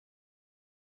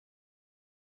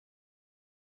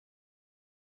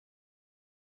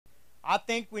I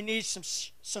think we need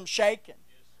some shaking.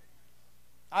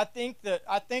 I think that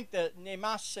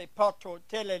Nemase Pato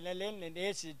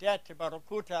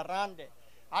Rande.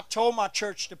 I told my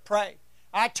church to pray.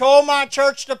 I told my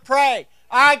church to pray.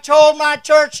 I told my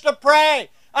church to pray.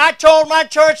 I told my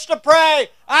church to pray.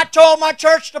 I told my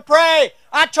church to pray.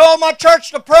 I told my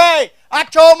church to pray. I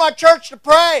told my church to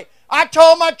pray. I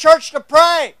told my church to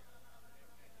pray.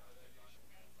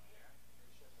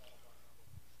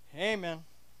 Amen.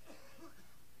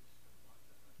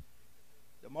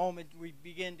 The moment we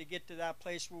begin to get to that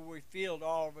place where we feel it,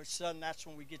 all of a sudden, that's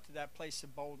when we get to that place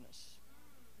of boldness.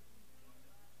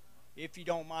 If you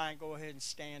don't mind, go ahead and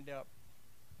stand up.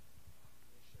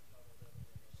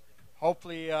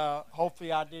 Hopefully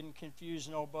I didn't confuse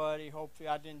nobody. Hopefully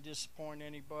I didn't disappoint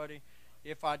anybody.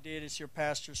 If I did, it's your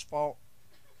pastor's fault.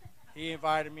 He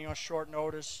invited me on short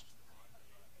notice.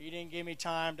 He didn't give me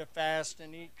time to fast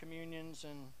and eat communions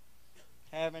and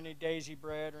have any daisy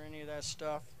bread or any of that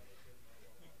stuff.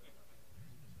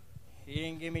 He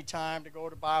didn't give me time to go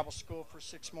to Bible school for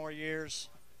 6 more years.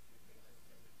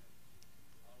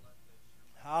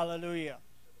 Hallelujah.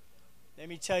 Let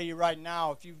me tell you right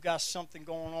now, if you've got something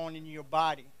going on in your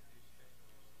body,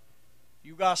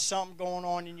 you got something going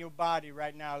on in your body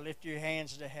right now, lift your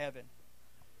hands to heaven.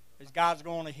 Because God's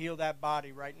going to heal that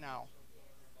body right now.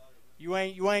 You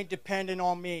ain't dependent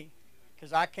on me,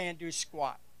 because I can't do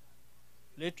squat.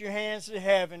 Lift your hands to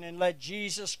heaven and let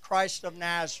Jesus Christ of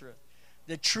Nazareth,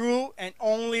 the true and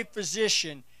only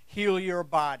physician, heal your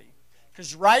body.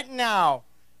 Because right now,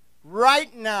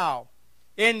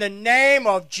 in the name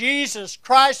of Jesus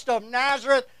Christ of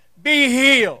Nazareth, be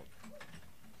healed.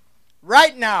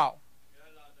 Right now.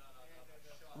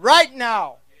 Right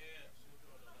now.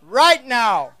 Right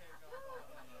now.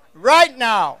 Right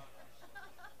now.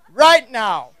 Right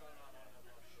now.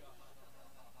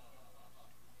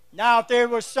 Now, if there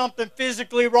was something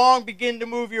physically wrong, begin to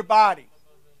move your body.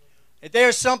 If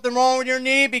there's something wrong with your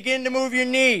knee, begin to move your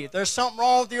knee. If there's something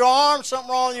wrong with your arm, something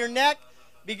wrong with your neck,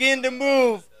 begin to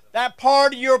move that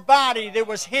part of your body that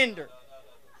was hindered.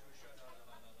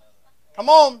 Come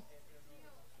on.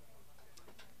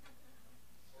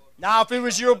 Now, if it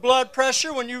was your blood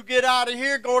pressure, when you get out of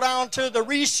here, go down to the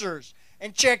Reesers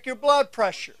and check your blood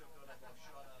pressure.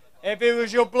 If it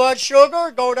was your blood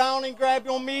sugar, go down and grab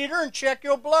your meter and check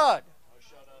your blood.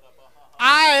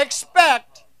 I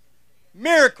expect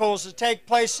miracles to take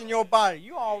place in your body.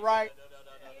 You all right?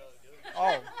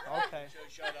 Oh, okay.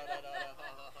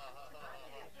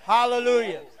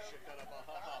 Hallelujah.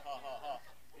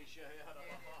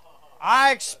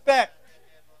 I expect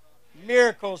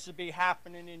miracles to be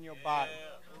happening in your body.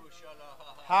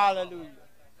 Hallelujah.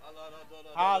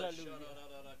 Hallelujah.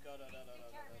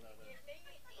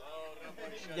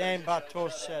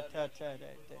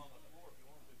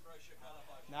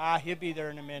 Nah, he'll be there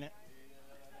in a minute.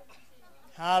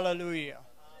 Hallelujah.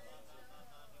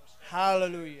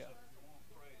 Hallelujah.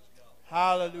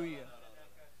 Hallelujah.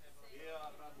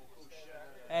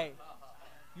 Hey,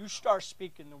 you start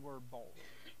speaking the word bold.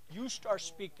 You start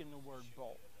speaking the word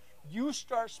bold. You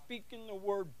start speaking the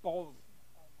word boldly.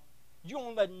 You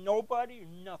don't let nobody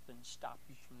or nothing stop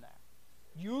you from that.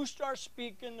 You start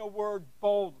speaking the word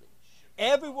boldly.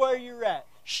 Everywhere you're at,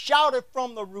 shout it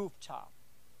from the rooftop.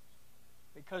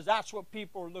 Because that's what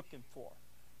people are looking for.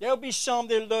 There'll be some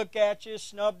that look at you,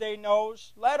 snub their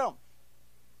nose. Let them.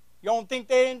 You don't think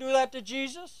they didn't do that to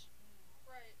Jesus?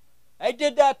 They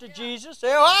did that to Jesus.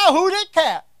 They, oh, who that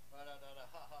cat?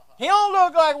 He don't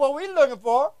look like what we're looking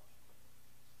for.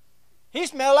 He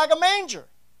smelled like a manger.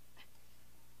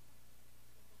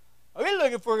 We're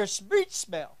looking for a sweet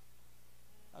smell.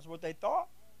 That's what they thought.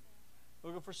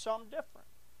 Looking for something different.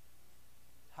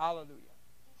 Hallelujah.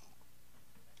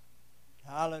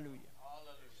 Hallelujah.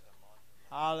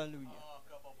 Hallelujah.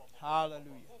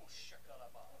 Hallelujah.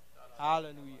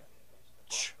 Hallelujah.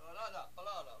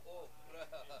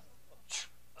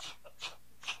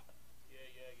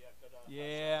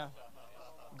 Yeah.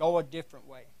 Go a different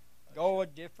way. Go a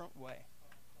different way.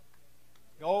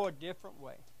 Go a different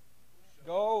way.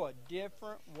 Go a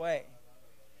different way.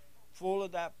 Full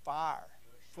of that fire.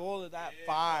 Full of that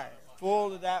fire.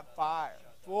 Full of that fire.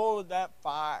 Full of that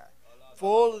fire.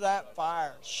 Full of that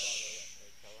fire. Shh.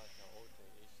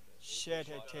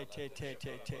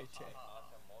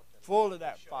 Full of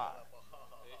that fire.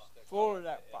 Full of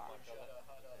that fire.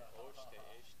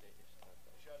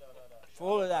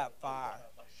 Full of that fire.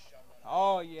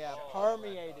 Oh, yeah.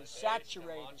 Permeated,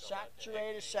 saturated,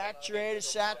 saturated, saturated,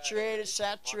 saturated,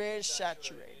 saturated,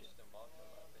 saturated.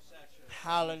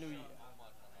 Hallelujah.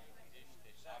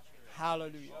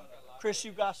 Hallelujah. Chris,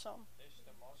 you got something?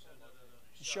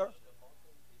 You sure?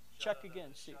 Check again,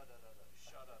 see.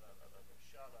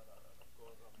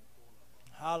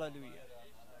 Hallelujah.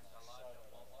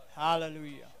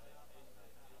 Hallelujah.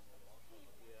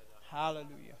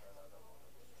 Hallelujah.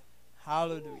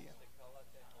 Hallelujah.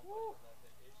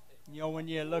 You know, when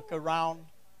you look around,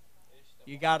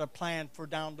 you got a plan for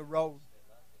down the road.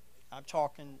 I'm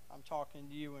talking to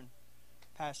you and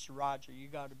Pastor Roger. You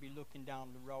got to be looking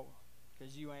down the road,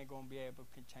 because you ain't going to be able to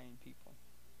contain people.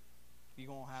 You're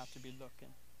going to have to be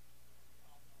looking.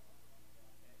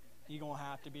 You're going to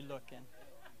have to be looking.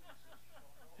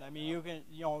 I mean, you can,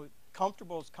 you know,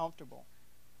 comfortable is comfortable.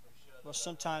 But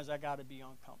sometimes I got to be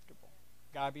uncomfortable.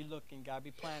 Got to be looking, got to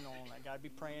be planning on it, got to be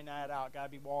praying that out, got to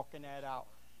be walking that out.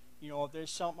 You know, if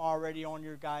there's something already on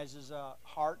your guys'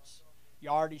 hearts, you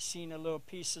already seen a little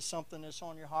piece of something that's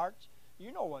on your hearts,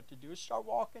 you know what to do. Start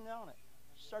walking on it.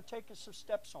 Start taking some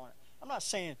steps on it. I'm not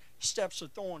saying steps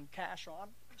of throwing cash on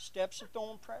it. Steps of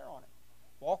throwing prayer on it.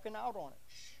 Walking out on it.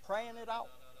 Praying it out.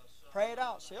 Pray it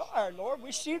out. Say, all right, Lord,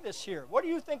 we see this here. What do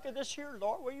you think of this here,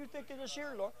 Lord? What do you think of this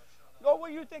here, Lord? Lord, what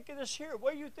do you think of this here?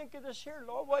 What do you think of this here,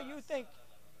 Lord? What do you think?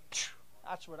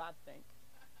 That's what I think.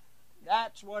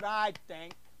 That's what I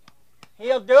think.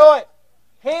 He'll do it.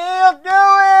 He'll do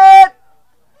it.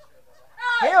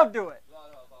 He'll do it.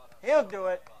 He'll do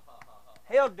it.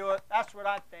 He'll do it. That's what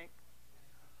I think.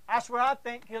 That's what I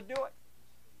think. He'll do it.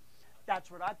 That's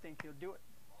what I think. He'll do it.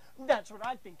 That's what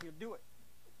I think. He'll do it.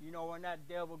 You know, when that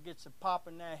devil gets a pop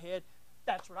in that head,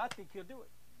 that's what I think. He'll do it.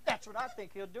 That's what I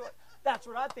think. He'll do it. That's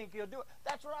what I think. He'll do it.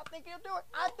 That's what I think. He'll do it.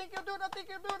 I think he'll do it. I think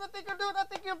he'll do it. I think he'll do it. I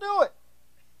think he'll do it.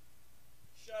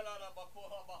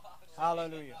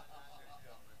 Hallelujah.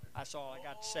 That's all I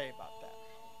got to say about that.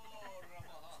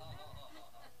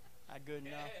 Not good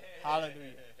enough?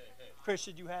 Hallelujah. Chris,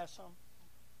 did you have some?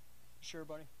 Sure,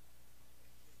 buddy?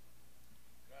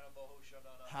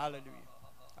 Hallelujah.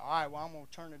 All right, well, I'm going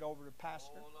to turn it over to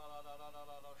Pastor.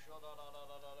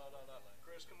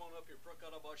 Chris, come on up here.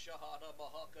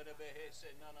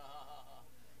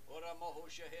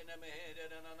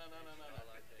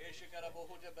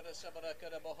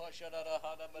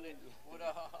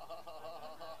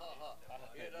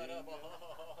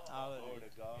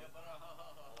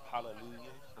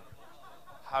 Hallelujah.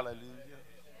 Hallelujah.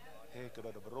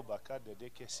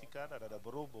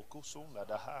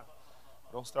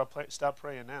 Don't stop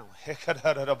praying now.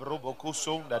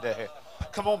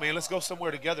 Come on, man. Let's go somewhere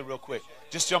together real quick.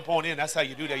 Just jump on in. That's how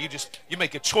you do that. You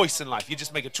make a choice in life. You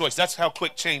just make a choice. That's how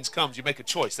quick change comes. You make a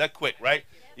choice. That quick, right?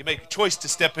 You make a choice to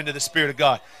step into the Spirit of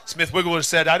God. Smith Wigglesworth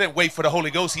said, I didn't wait for the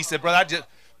Holy Ghost. He said, brother,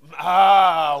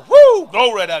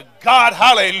 glory to God.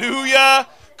 Hallelujah.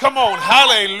 Come on.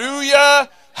 Hallelujah.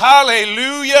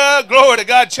 Hallelujah. Glory to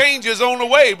God. Change is on the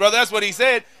way, brother. That's what he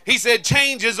said. He said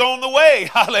change is on the way.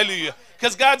 Hallelujah.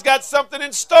 Because God's got something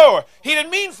in store. He didn't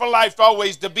mean for life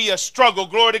always to be a struggle.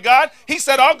 Glory to God. He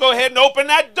said, I'll go ahead and open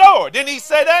that door. Didn't he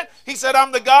say that? He said,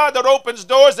 I'm the God that opens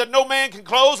doors that no man can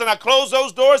close, and I close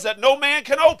those doors that no man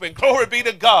can open. Glory be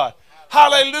to God.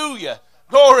 Hallelujah.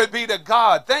 Glory be to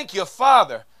God. Thank you,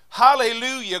 Father.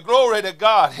 Hallelujah. Glory to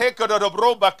God.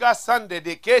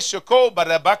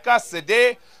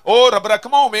 Oh,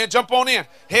 come on, man. Jump on in.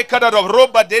 Because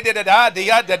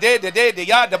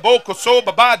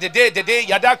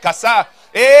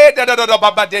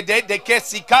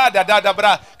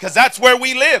that's where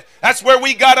we live. That's where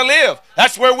we got to live.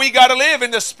 That's where we got to live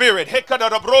in the Spirit. You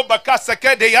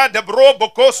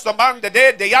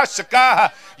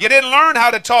didn't learn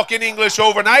how to talk in English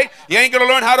overnight. You ain't going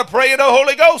to learn how to pray in the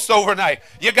Holy Ghost overnight.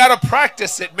 You got to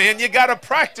practice it, man. You got to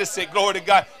practice it. Glory to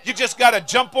God. You just got to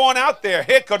jump on out there.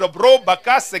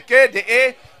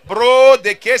 Bro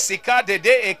de kesika de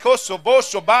ekosobo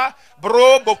soba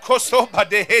bro bokoso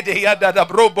bade de yada da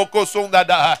bro bokosunda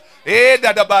da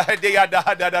da da ba de yada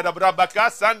da da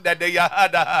brabakasanda de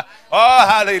yada. Oh,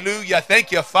 hallelujah.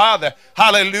 Thank you, Father.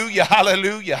 Hallelujah.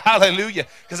 Hallelujah. Hallelujah.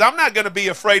 Because I'm not going to be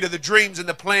afraid of the dreams and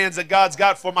the plans that God's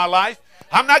got for my life.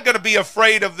 I'm not going to be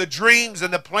afraid of the dreams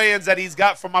and the plans that he's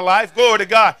got for my life. Glory to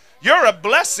God. You're a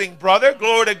blessing, brother.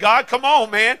 Glory to God. Come on,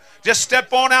 man. Just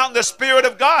step on out in the Spirit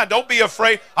of God. Don't be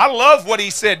afraid. I love what he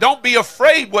said. Don't be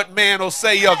afraid what man will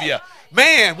say of you.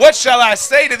 Man, what shall I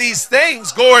say to these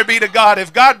things? Glory be to God.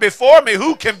 If God before me,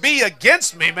 who can be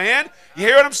against me, man? You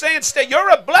hear what I'm saying? You're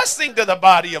a blessing to the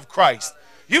body of Christ.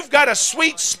 You've got a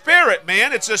sweet spirit,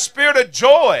 man. It's a spirit of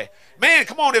joy. Man,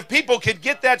 come on, if people could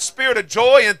get that spirit of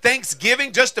joy and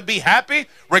thanksgiving just to be happy,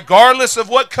 regardless of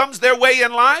what comes their way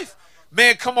in life,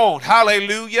 man, come on.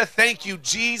 Hallelujah. Thank you,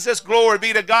 Jesus. Glory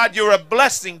be to God. You're a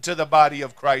blessing to the body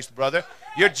of Christ, brother.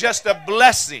 You're just a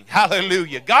blessing.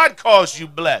 Hallelujah. God calls you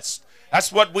blessed.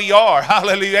 That's what we are.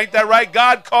 Hallelujah. Ain't that right?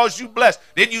 God calls you blessed.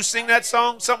 Didn't you sing that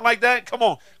song? Something like that? Come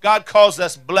on. God calls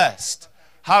us blessed.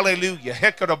 Hallelujah.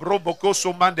 Hekara broboko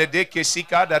somande deke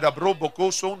sika da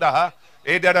broboko sonda ha.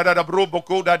 Eda da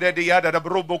broboko da de ya da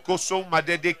broboko soma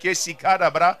de deke sika da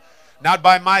bra. Not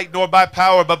by might nor by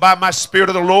power, but by my Spirit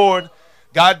of the Lord.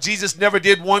 God, Jesus never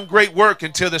did one great work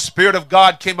until the Spirit of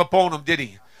God came upon him, did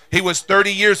he? He was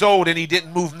 30 years old and he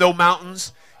didn't move no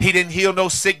mountains. He didn't heal no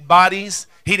sick bodies.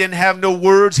 He didn't have no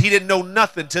words. He didn't know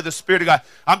nothing to the Spirit of God.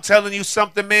 I'm telling you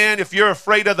something, man. If you're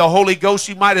afraid of the Holy Ghost,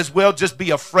 you might as well just be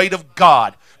afraid of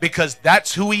God, because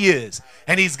that's who he is.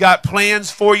 And he's got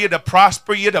plans for you to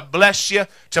prosper you, to bless you,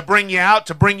 to bring you out,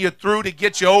 to bring you through, to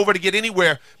get you over, to get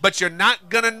anywhere. But you're not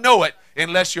going to know it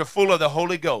unless you're full of the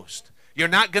Holy Ghost. You're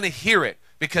not going to hear it,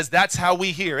 because that's how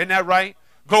we hear. Isn't that right?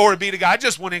 Glory be to God. I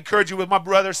just want to encourage you what my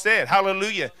brother said.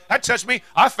 Hallelujah. That touched me.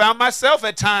 I found myself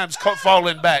at times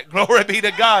falling back. Glory be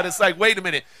to God. It's like, wait a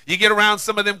minute. You get around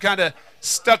some of them kind of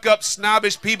stuck up,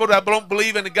 snobbish people that don't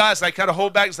believe in the God. It's like kind of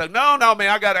hold back. It's like, no, man,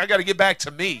 I got to get back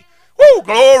to me. Woo,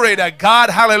 glory to God.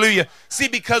 Hallelujah. See,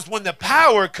 because when the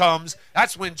power comes,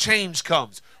 that's when change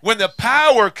comes. When the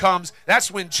power comes,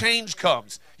 that's when change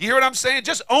comes. You hear what I'm saying?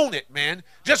 Just own it, man.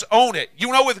 Just own it.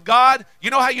 You know, with God, you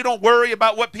know how you don't worry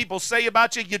about what people say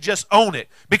about you? You just own it.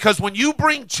 Because when you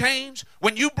bring change,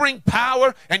 when you bring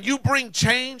power and you bring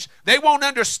change, they won't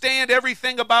understand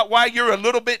everything about why you're a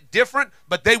little bit different,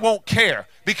 but they won't care,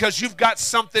 because you've got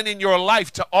something in your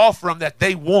life to offer them that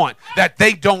they want, that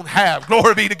they don't have.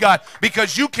 Glory be to God.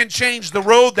 Because you can change the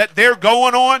road that they're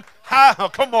going on. Oh,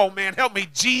 come on, man. Help me,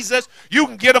 Jesus. You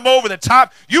can get them over the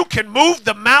top. You can move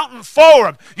the mountain for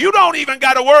them. You don't even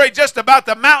got to worry just about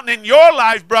the mountain in your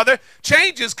life, brother.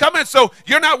 Change is coming, so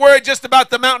you're not worried just about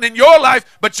the mountain in your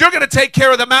life, but you're going to take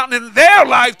care of the mountain in their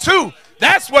life too.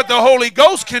 That's what the Holy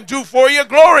Ghost can do for you.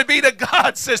 Glory be to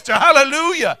God, sister.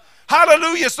 Hallelujah.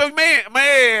 Hallelujah. So,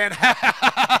 man,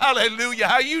 hallelujah.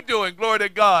 How you doing? Glory to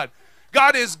God.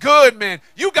 God is good, man.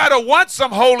 You got to want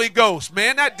some Holy Ghost,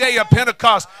 man. That day of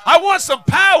Pentecost, I want some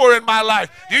power in my life.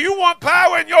 Do you want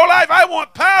power in your life? I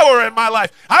want power in my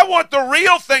life. I want the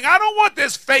real thing. I don't want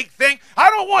this fake thing. I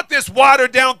don't want this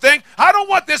watered down thing. I don't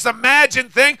want this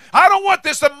imagined thing. I don't want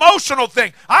this emotional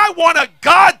thing. I want a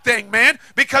God thing, man,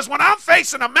 because when I'm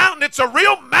facing a mountain, it's a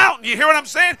real mountain. You hear what I'm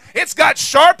saying? It's got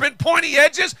sharp and pointy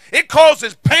edges. It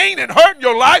causes pain and hurt in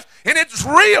your life, and it's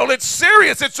real. It's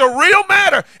serious. It's a real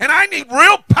matter, and I need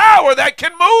real power that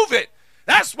can move it.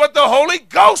 That's what the Holy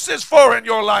Ghost is for in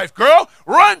your life, girl.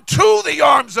 Run to the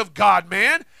arms of God,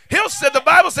 man. The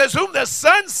Bible says, whom the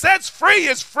Son sets free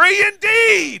is free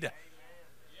indeed.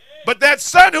 But that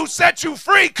Son who set you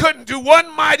free couldn't do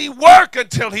one mighty work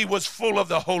until he was full of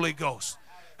the Holy Ghost.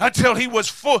 Until he was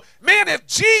full. Man,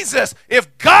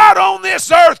 if God on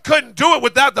this earth couldn't do it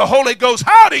without the Holy Ghost,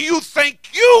 how do you think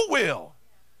you will?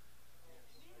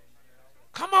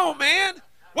 Come on, man.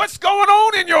 What's going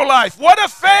on in your life? What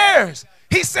affairs?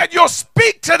 He said, you'll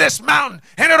speak to this mountain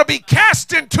and it'll be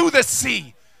cast into the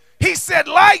sea. He said,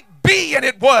 light be, and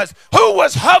it was. Who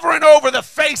was hovering over the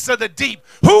face of the deep?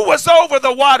 Who was over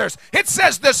the waters? It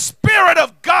says the Spirit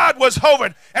of God was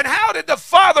hovering. And how did the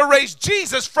Father raise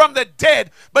Jesus from the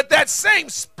dead? But that same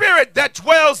Spirit that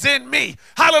dwells in me.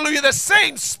 Hallelujah. The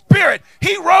same Spirit.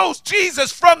 He rose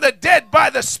Jesus from the dead by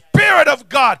the Spirit of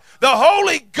God. The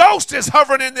Holy Ghost is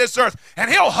hovering in this earth, and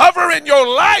he'll hover in your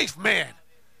life, man.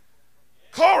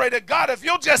 Glory to God. If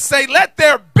you'll just say, let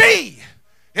there be.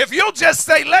 If you'll just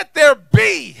say, let there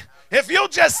be. If you'll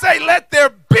just say, let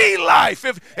there be life.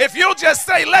 If you'll just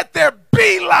say, let there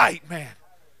be light, man.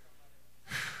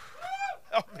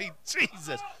 Help me,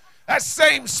 Jesus. That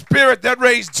same Spirit that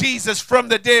raised Jesus from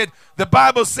the dead, the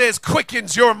Bible says,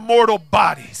 quickens your mortal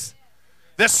bodies.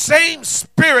 The same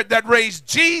Spirit that raised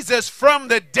Jesus from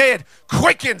the dead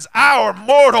quickens our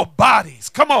mortal bodies.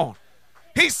 Come on.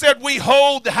 He said, we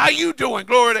hold. How you doing?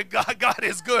 Glory to God. God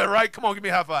is good, right? Come on, give me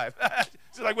a high five.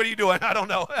 She's like, what are you doing? I don't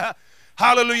know.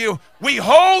 Hallelujah. We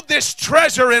hold this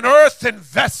treasure in earthen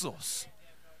vessels.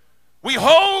 We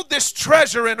hold this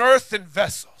treasure in earthen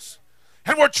vessels.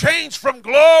 And we're changed from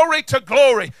glory to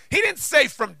glory. He didn't say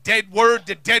from dead word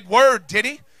to dead word, did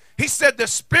he? He said the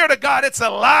Spirit of God, it's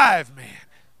alive, man.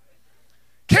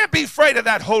 Can't be afraid of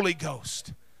that Holy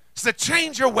Ghost. It's the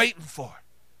change you're waiting for.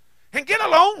 And get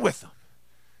alone with him.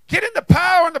 Get in the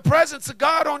power and the presence of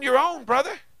God on your own,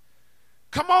 brother.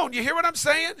 Come on, you hear what I'm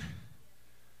saying?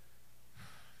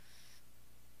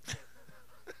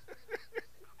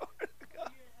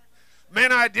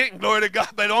 Man, I didn't, glory to God,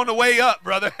 but on the way up,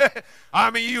 brother.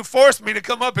 I mean, you forced me to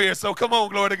come up here, so come on,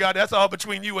 glory to God. That's all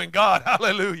between you and God.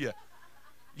 Hallelujah.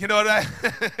 You know that?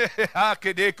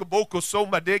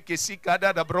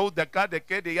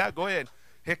 Go ahead.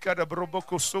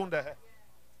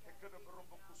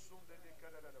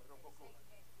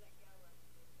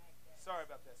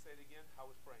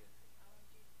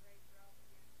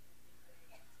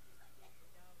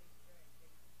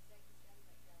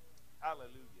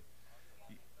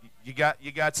 Hallelujah.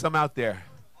 You got some out there.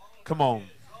 Come on.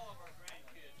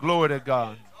 Glory to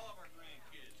God.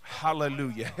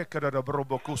 Hallelujah.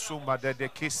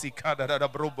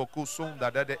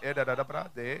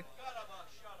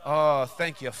 Oh,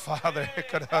 thank you, Father.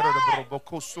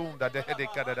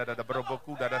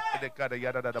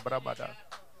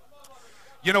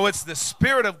 You know, it's the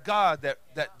Spirit of God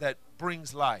that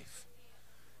brings life.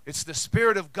 It's the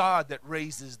Spirit of God that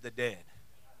raises the dead.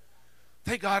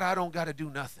 Thank God I don't got to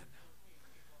do nothing.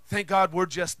 Thank God we're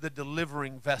just the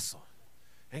delivering vessel.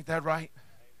 Ain't that right?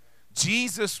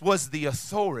 Jesus was the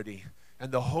authority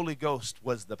and the Holy Ghost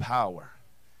was the power.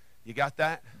 You got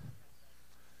that?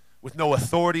 With no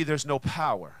authority, there's no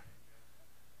power.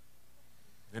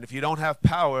 And if you don't have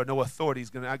power, no authority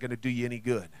is not going to do you any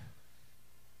good.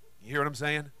 You hear what I'm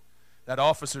saying? That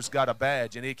officer's got a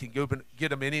badge and it can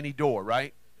get him in any door,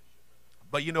 right?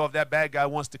 But you know, if that bad guy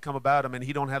wants to come about him and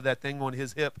he don't have that thing on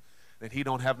his hip, then he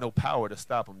don't have no power to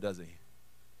stop him, does he?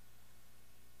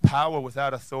 Power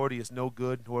without authority is no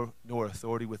good, nor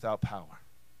authority without power.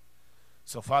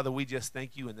 So, Father, we just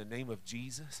thank you in the name of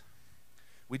Jesus.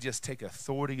 We just take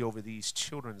authority over these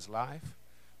children's life,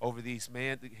 over these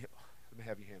men. Let me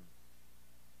have your hand.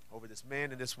 Over this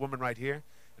man and this woman right here,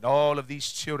 and all of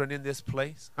these children in this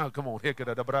place. Oh, come on. Lay your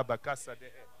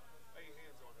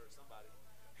hands on her, somebody.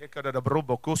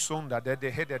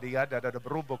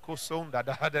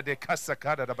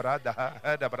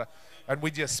 And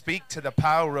we just speak to the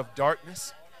power of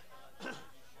darkness.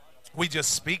 We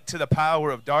just speak to the power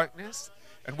of darkness.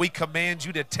 And we command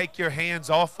you to take your hands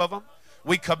off of them.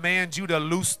 We command you to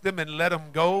loose them and let them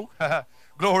go.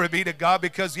 Glory be to God,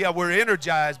 because, yeah, we're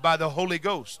energized by the Holy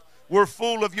Ghost. We're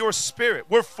full of your Spirit.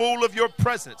 We're full of your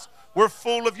presence. We're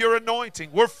full of your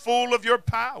anointing. We're full of your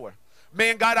power.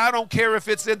 Man, God, I don't care if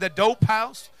it's in the dope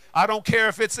house. I don't care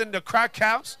if it's in the crack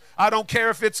house. I don't care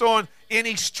if it's on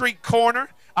any street corner.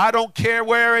 I don't care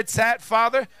where it's at,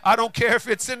 Father. I don't care if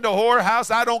it's in the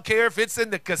whorehouse. I don't care if it's in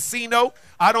the casino.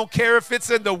 I don't care if it's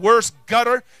in the worst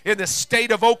gutter in the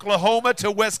state of Oklahoma to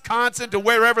Wisconsin to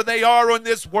wherever they are in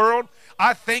this world.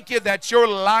 I thank you that your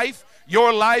life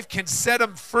can set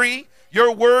them free.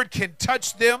 Your word can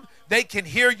touch them. They can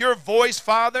hear your voice,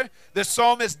 Father. The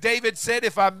psalmist David said,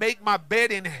 if I make my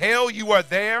bed in hell, you are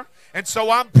there. And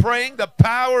so I'm praying the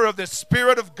power of the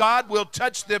Spirit of God will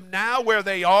touch them now where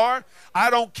they are. I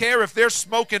don't care if they're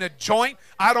smoking a joint.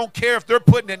 I don't care if they're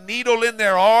putting a needle in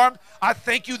their arm. I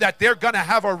thank you that they're going to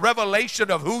have a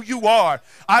revelation of who you are.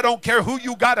 I don't care who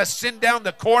you got to send down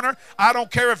the corner. I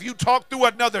don't care if you talk through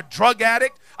another drug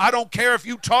addict. I don't care if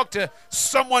you talk to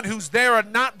someone who's there or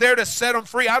not there to set them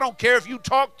free. I don't care if you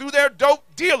talk through their dope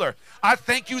dealer. I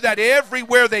thank you that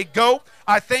everywhere they go,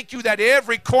 I thank you that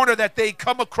every corner that they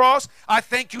come across, I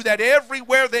thank you that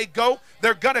everywhere they go,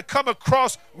 they're going to come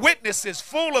across witnesses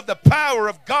full of the power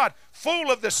of God, full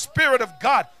of the Spirit of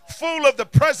God, full of the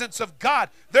presence of God.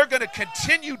 They're going to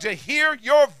continue to hear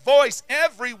your voice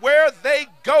everywhere they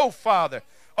go, Father.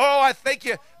 Oh, I thank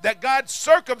you that God's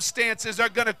circumstances are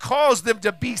going to cause them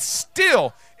to be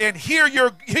still and hear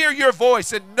your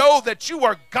voice and know that you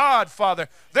are God, Father.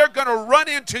 They're going to run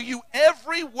into you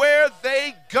everywhere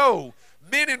they go.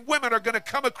 Men and women are going to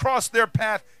come across their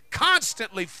path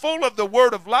constantly full of the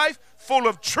word of life, full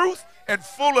of truth, and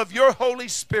full of your Holy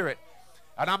Spirit.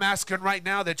 And I'm asking right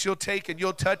now that you'll take and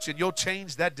you'll touch and you'll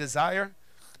change that desire.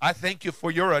 I thank you for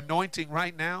your anointing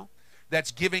right now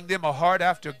that's giving them a heart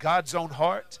after God's own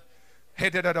heart.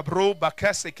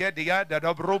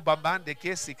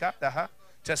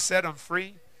 To set them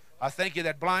free. I thank you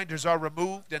that blinders are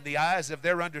removed and the eyes of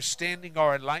their understanding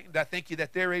are enlightened. I thank you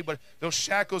that they're able, those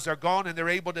shackles are gone and they're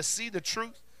able to see the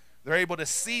truth. They're able to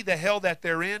see the hell that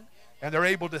they're in and they're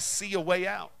able to see a way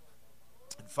out.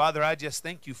 And Father, I just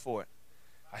thank you for it.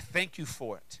 I thank you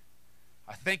for it.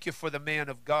 I thank you for the man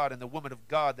of God and the woman of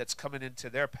God that's coming into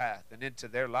their path and into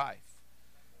their life.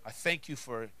 I thank you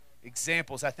for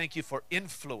examples. I thank you for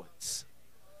influence.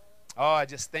 Oh, I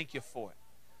just thank you for it.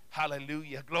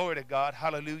 Hallelujah. Glory to God.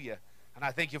 Hallelujah. And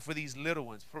I thank you for these little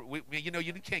ones. You know,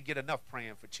 you can't get enough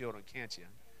praying for children, can't you?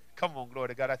 Come on, glory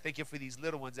to God. I thank you for these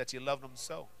little ones that you love them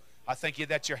so. I thank you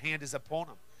that your hand is upon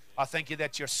them. I thank you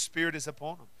that your spirit is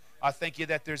upon them. I thank you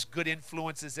that there's good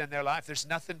influences in their life. There's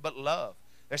nothing but love.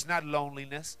 There's not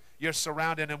loneliness. You're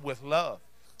surrounding them with love.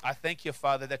 I thank you,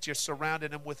 Father, that you're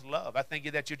surrounding them with love. I thank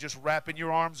you that you're just wrapping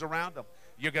your arms around them.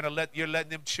 You're letting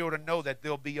them children know that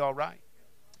they'll be all right.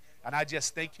 And I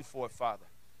just thank you for it, Father.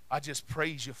 I just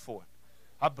praise you for it.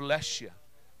 I bless you.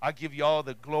 I give you all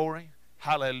the glory.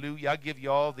 Hallelujah. I give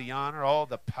you all the honor, all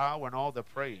the power, and all the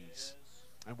praise.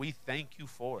 And we thank you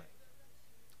for it.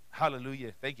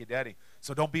 Hallelujah. Thank you, Daddy.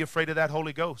 So don't be afraid of that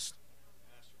Holy Ghost.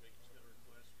 Pastor Baker's got a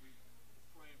request. We're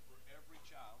praying for every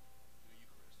child. You,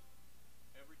 Chris.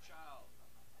 Every child.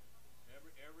 Every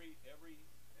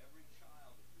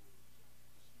child of yours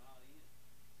that's not in.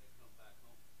 They come back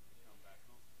home. They come back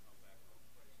home. Come back home.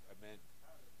 Praise God. Amen.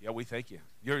 Yeah, we thank you.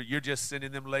 You're just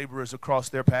sending them laborers across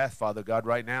their path, Father God,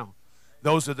 right now.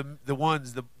 Those are the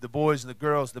ones, the boys and the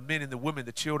girls, the men and the women,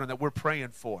 the children that we're praying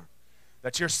for.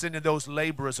 That you're sending those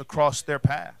laborers across their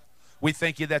path. We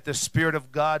thank you that the Spirit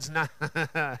of God's not.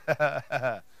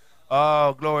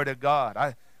 Oh, glory to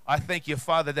God. I thank you,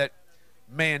 Father, that,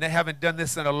 man, they haven't done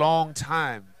this in a long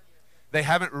time. They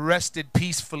haven't rested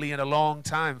peacefully in a long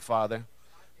time, Father.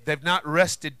 They've not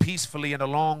rested peacefully in a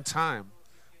long time.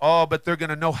 Oh, but they're going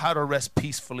to know how to rest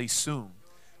peacefully soon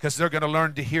because they're going to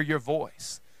learn to hear your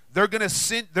voice. They're going to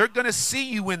see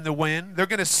you in the wind. They're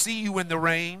going to see you in the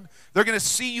rain. They're going to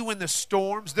see you in the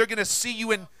storms. They're going to see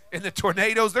you in the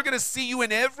tornadoes. They're going to see you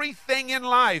in everything in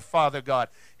life, Father God.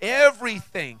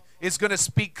 Everything is going to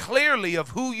speak clearly of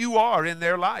who you are in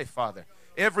their life, Father.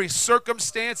 Every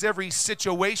circumstance, every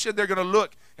situation, they're going to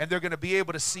look and they're going to be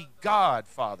able to see God,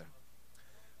 Father.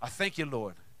 I thank you,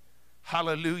 Lord.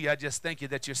 Hallelujah. I just thank you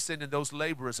that you're sending those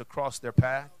laborers across their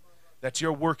path, that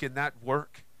you're working that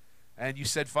work. And you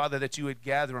said, Father, that you would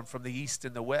gather them from the east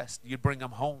and the west. You'd bring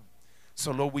them home.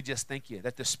 So, Lord, we just thank you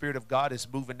that the Spirit of God is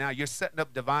moving now. You're setting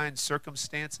up divine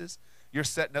circumstances. You're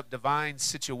setting up divine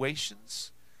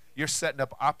situations. You're setting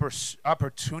up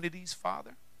opportunities,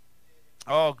 Father.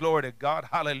 Oh, glory to God.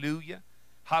 Hallelujah.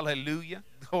 Hallelujah.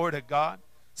 Glory to God.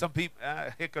 Some people,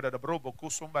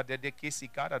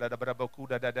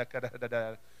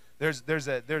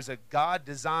 there's a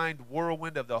God-designed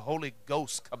whirlwind of the Holy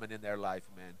Ghost coming in their life,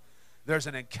 man. There's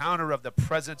an encounter of the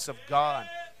presence of God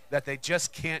that they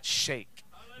just can't shake,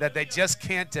 that they just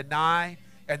can't deny,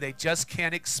 and they just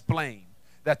can't explain,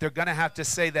 that they're going to have to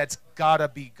say that's got to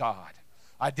be God.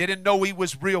 I didn't know he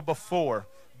was real before,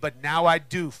 but now I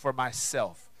do for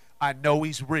myself. I know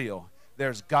he's real.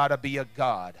 There's got to be a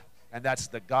God, and that's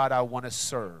the God I want to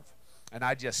serve. And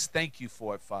I just thank you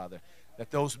for it, Father, that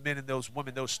those men and those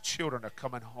women, those children are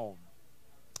coming home.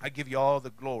 I give you all the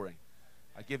glory.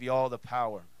 I give you all the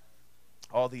power,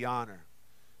 all the honor.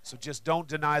 So just don't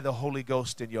deny the Holy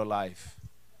Ghost in your life,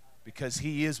 because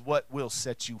he is what will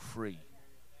set you free.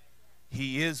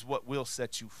 He is what will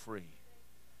set you free.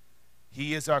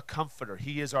 He is our comforter.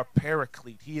 He is our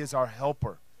paraclete. He is our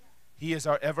helper. He is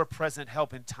our ever-present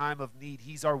help in time of need.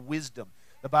 He's our wisdom.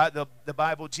 The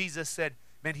Bible, Jesus said,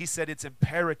 man, he said it's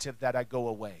imperative that I go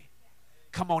away.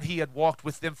 Come on, he had walked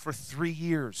with them for 3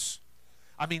 years.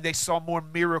 I mean, they saw more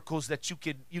miracles that you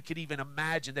could even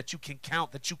imagine, that you can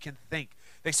count, that you can think.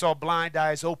 They saw blind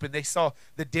eyes open. They saw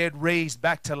the dead raised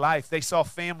back to life. They saw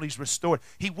families restored.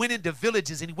 He went into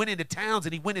villages and he went into towns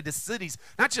and he went into cities,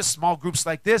 not just small groups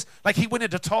like this. Like he went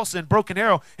into Tulsa and Broken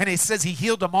Arrow, and it says he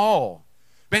healed them all.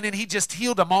 Man, and he just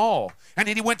healed them all. And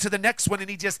then he went to the next one and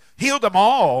he just healed them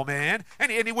all, man.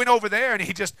 And he went over there and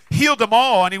he just healed them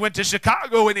all. And he went to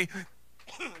Chicago and he...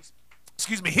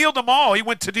 healed them all. He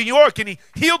went to New York and he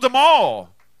healed them all.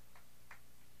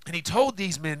 And he told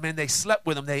these men, man, they slept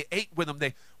with him, they ate with him,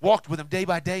 they walked with him day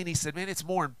by day. And he said, man, it's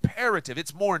more imperative,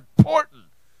 it's more important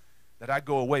that I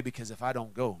go away, because if I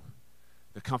don't go,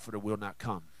 the Comforter will not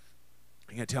come.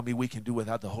 You're going to tell me we can do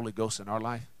without the Holy Ghost in our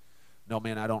life? No,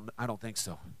 man, I don't think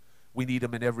so. We need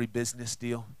him in every business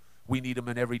deal. We need him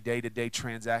in every day-to-day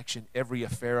transaction, every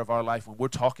affair of our life. When we're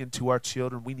talking to our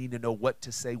children, we need to know what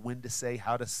to say, when to say,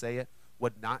 how to say it,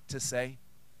 what not to say.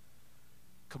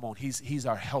 Come on, he's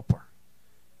our helper.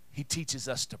 He teaches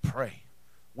us to pray.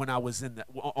 When I was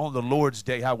on the Lord's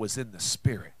Day, I was in the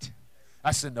Spirit.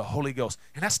 I said the Holy Ghost.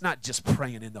 And that's not just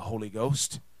praying in the Holy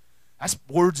Ghost. That's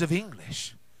words of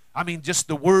English. I mean, just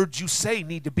the words you say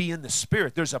need to be in the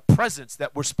Spirit. There's a presence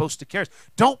that we're supposed to carry.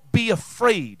 Don't be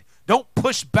afraid. Don't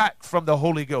push back from the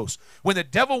Holy Ghost. When the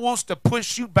devil wants to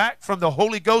push you back from the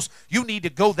Holy Ghost, you need to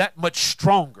go that much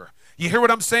stronger. You hear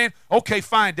what I'm saying? Okay,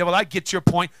 fine, devil, I get your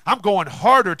point. I'm going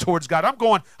harder towards God. I'm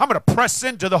going to press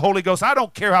into the Holy Ghost. I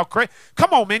don't care how crazy.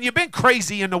 Come on, man, you've been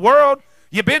crazy in the world.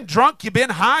 You've been drunk, you've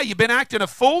been high, you've been acting a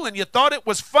fool, and you thought it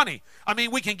was funny. I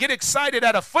mean, we can get excited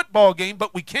at a football game,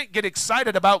 but we can't get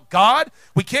excited about God.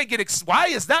 We can't get why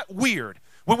is that weird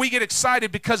when we get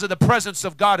excited because of the presence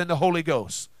of God and the Holy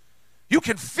Ghost? You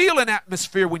can feel an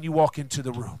atmosphere when you walk into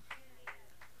the room.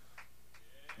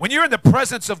 When you're in the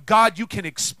presence of God, you can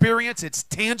experience, it's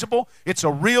tangible, it's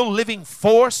a real living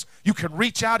force. You can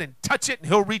reach out and touch it, and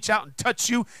he'll reach out and touch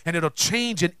you, and it'll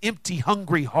change an empty,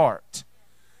 hungry heart.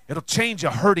 It'll change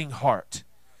a hurting heart.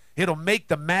 It'll make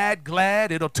the mad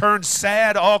glad. It'll turn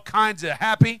sad, all kinds of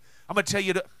happy. I'm going to tell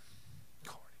you, glory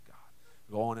to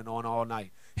God, go on and on all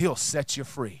night. He'll set you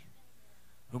free.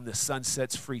 Whom the Son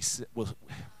sets free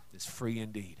is free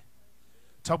indeed.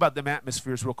 Talk about them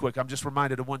atmospheres real quick. I'm just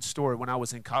reminded of one story when I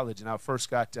was in college and I first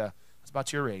got, I was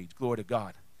about your age, glory to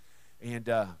God. And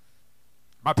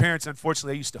my parents,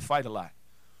 unfortunately, they used to fight a lot.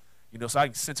 You know, so I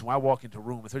can sense when I walk into a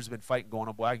room, if there's been fighting going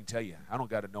on, boy, I can tell you, I don't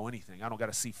got to know anything. I don't got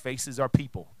to see faces or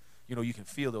people. You know, you can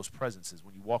feel those presences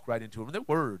when you walk right into them. And they're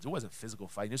words. It wasn't physical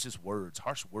fighting. It's just words,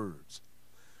 harsh words.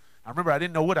 I remember I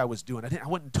didn't know what I was doing. I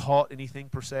wasn't taught anything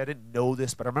per se. I didn't know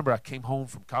this, but I remember I came home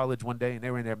from college one day and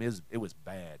they were in there. I mean, it was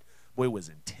bad. Boy, it was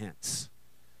intense.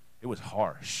 It was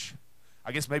harsh.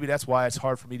 I guess maybe that's why it's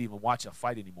hard for me to even watch a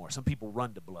fight anymore. Some people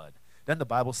run to blood. Doesn't the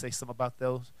Bible say something about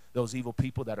those evil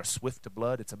people that are swift to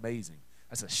blood? It's amazing.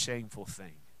 That's a shameful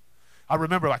thing. I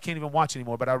remember, I can't even watch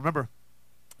anymore, but I remember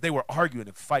they were arguing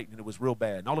and fighting, and it was real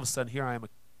bad. And all of a sudden, here I am, a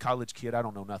college kid. I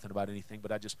don't know nothing about anything,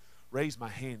 but I just raised my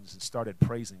hands and started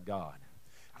praising God.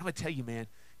 I'm going to tell you, man,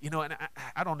 you know, and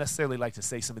I don't necessarily like to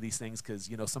say some of these things because,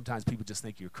 you know, sometimes people just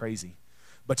think you're crazy.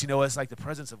 But, you know, it's like the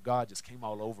presence of God just came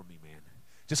all over me, man.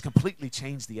 Just completely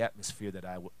changed the atmosphere that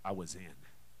I was in.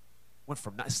 Went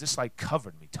from, it's just like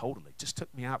covered me totally. Just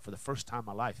took me out for the first time in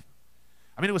my life.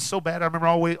 I mean, it was so bad. I remember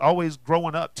always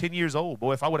growing up, 10 years old.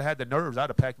 Boy, if I would have had the nerves, I'd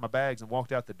have packed my bags and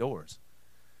walked out the doors.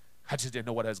 I just didn't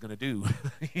know what I was going to do.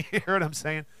 You hear what I'm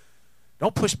saying?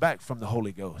 Don't push back from the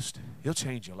Holy Ghost. He'll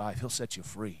change your life. He'll set you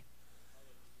free.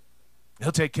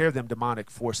 He'll take care of them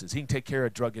demonic forces. He can take care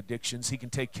of drug addictions. He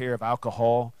can take care of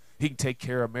alcohol. He can take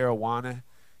care of marijuana.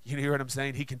 You hear what I'm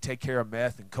saying? He can take care of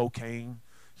meth and cocaine.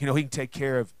 You know, he can take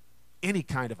care of any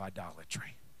kind of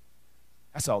idolatry.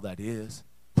 That's all that is.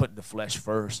 Putting the flesh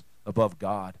first above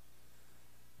God.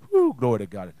 Woo, glory to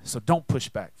God. So don't push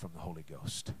back from the Holy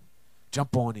Ghost.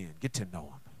 Jump on in. Get to know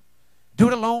him. Do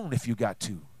it alone if you got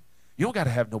to. You don't got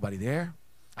to have nobody there.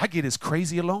 I get as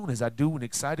crazy alone as I do and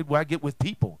excited when I get with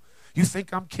people. You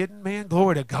think I'm kidding, man?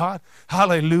 Glory to God.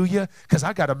 Hallelujah. Because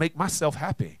I got to make myself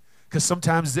happy. Because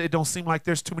sometimes it don't seem like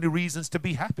there's too many reasons to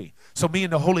be happy. So me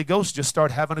and the Holy Ghost just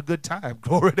start having a good time.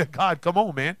 Glory to God. Come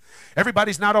on, man.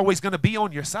 Everybody's not always going to be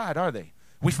on your side, are they?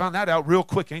 We found that out real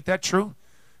quick. Ain't that true?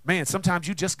 Man, sometimes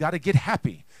you just got to get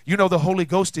happy. You know the Holy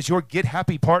Ghost is your get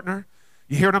happy partner.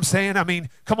 You hear what I'm saying? I mean,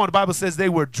 come on, the Bible says they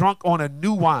were drunk on a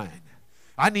new wine.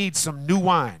 I need some new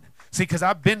wine. See, because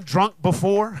I've been drunk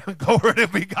before. Glory to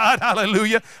be God.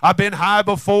 Hallelujah. I've been high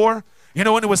before. You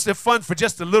know, and it was fun for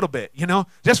just a little bit, you know,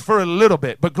 just for a little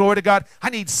bit. But glory to God, I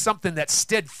need something that's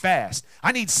steadfast.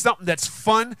 I need something that's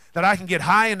fun, that I can get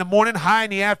high in the morning, high in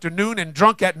the afternoon, and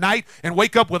drunk at night, and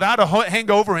wake up without a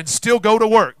hangover and still go to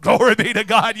work. Glory be to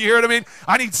God. You hear what I mean?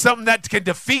 I need something that can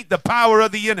defeat the power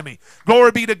of the enemy.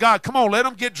 Glory be to God. Come on, let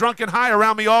them get drunk and high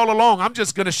around me all along. I'm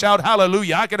just going to shout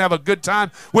hallelujah. I can have a good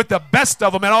time with the best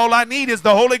of them, and all I need is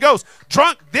the Holy Ghost.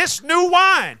 Drunk this new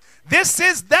wine. This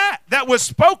is that was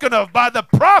spoken of by the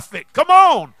prophet. Come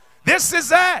on. This is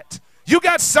that. You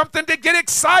got something to get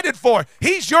excited for.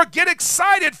 He's your get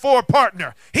excited for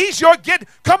partner. He's your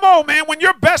come on, man, when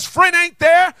your best friend ain't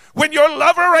there, when your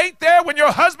lover ain't there, when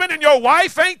your husband and your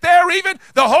wife ain't there even,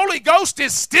 the Holy Ghost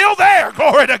is still there.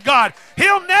 Glory to God.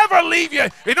 He'll never leave you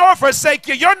nor forsake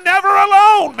you. You're never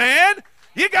alone, man.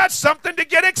 You got something to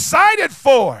get excited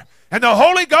for. And the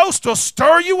Holy Ghost will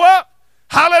stir you up.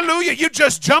 Hallelujah. You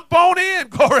just jump on in.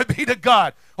 Glory be to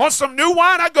God. On some new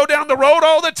wine, I go down the road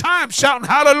all the time shouting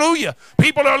hallelujah.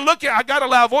 People are looking. I got a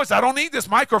loud voice. I don't need this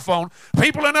microphone.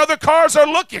 People in other cars are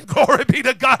looking. Glory be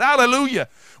to God. Hallelujah.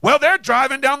 Well, they're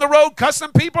driving down the road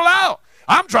cussing people out.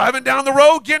 I'm driving down the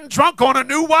road getting drunk on a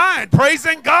new wine,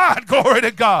 praising God. Glory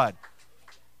to God.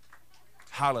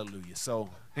 Hallelujah. So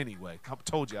anyway, I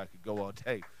told you I could go all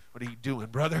day. What are you doing,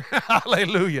 brother?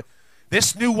 Hallelujah.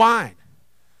 This new wine.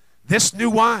 This new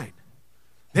wine.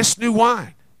 This new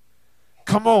wine.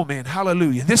 Come on, man.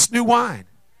 Hallelujah. This new wine.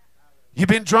 You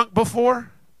been drunk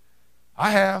before?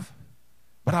 I have.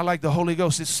 But I like the Holy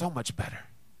Ghost. It's so much better.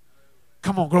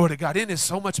 Come on, glory to God. Isn't it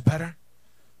so much better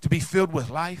to be filled with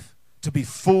life, to be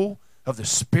full of the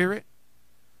Spirit,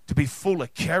 to be full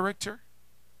of character?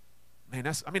 Man,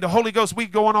 the Holy Ghost, we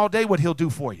go on all day what he'll do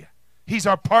for you. He's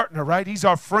our partner, right? He's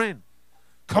our friend.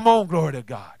 Come on, glory to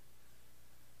God.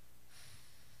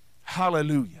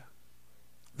 Hallelujah.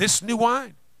 This new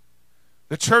wine.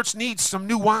 The church needs some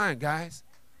new wine, guys.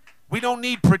 We don't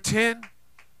need pretend.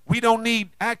 We don't need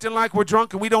acting like we're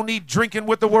drunk, and we don't need drinking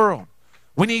with the world.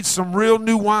 We need some real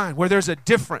new wine where there's a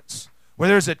difference, where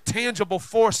there's a tangible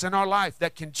force in our life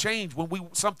that can change when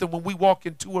we walk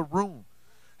into a room,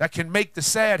 that can make the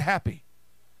sad happy.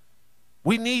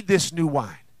 We need this new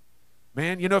wine.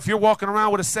 Man, you know, if you're walking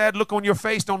around with a sad look on your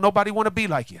face, don't nobody want to be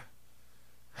like you.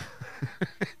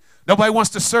 Nobody wants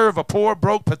to serve a poor,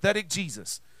 broke, pathetic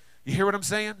Jesus. You hear what I'm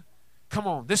saying? Come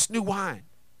on, this new wine,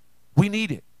 we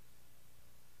need it.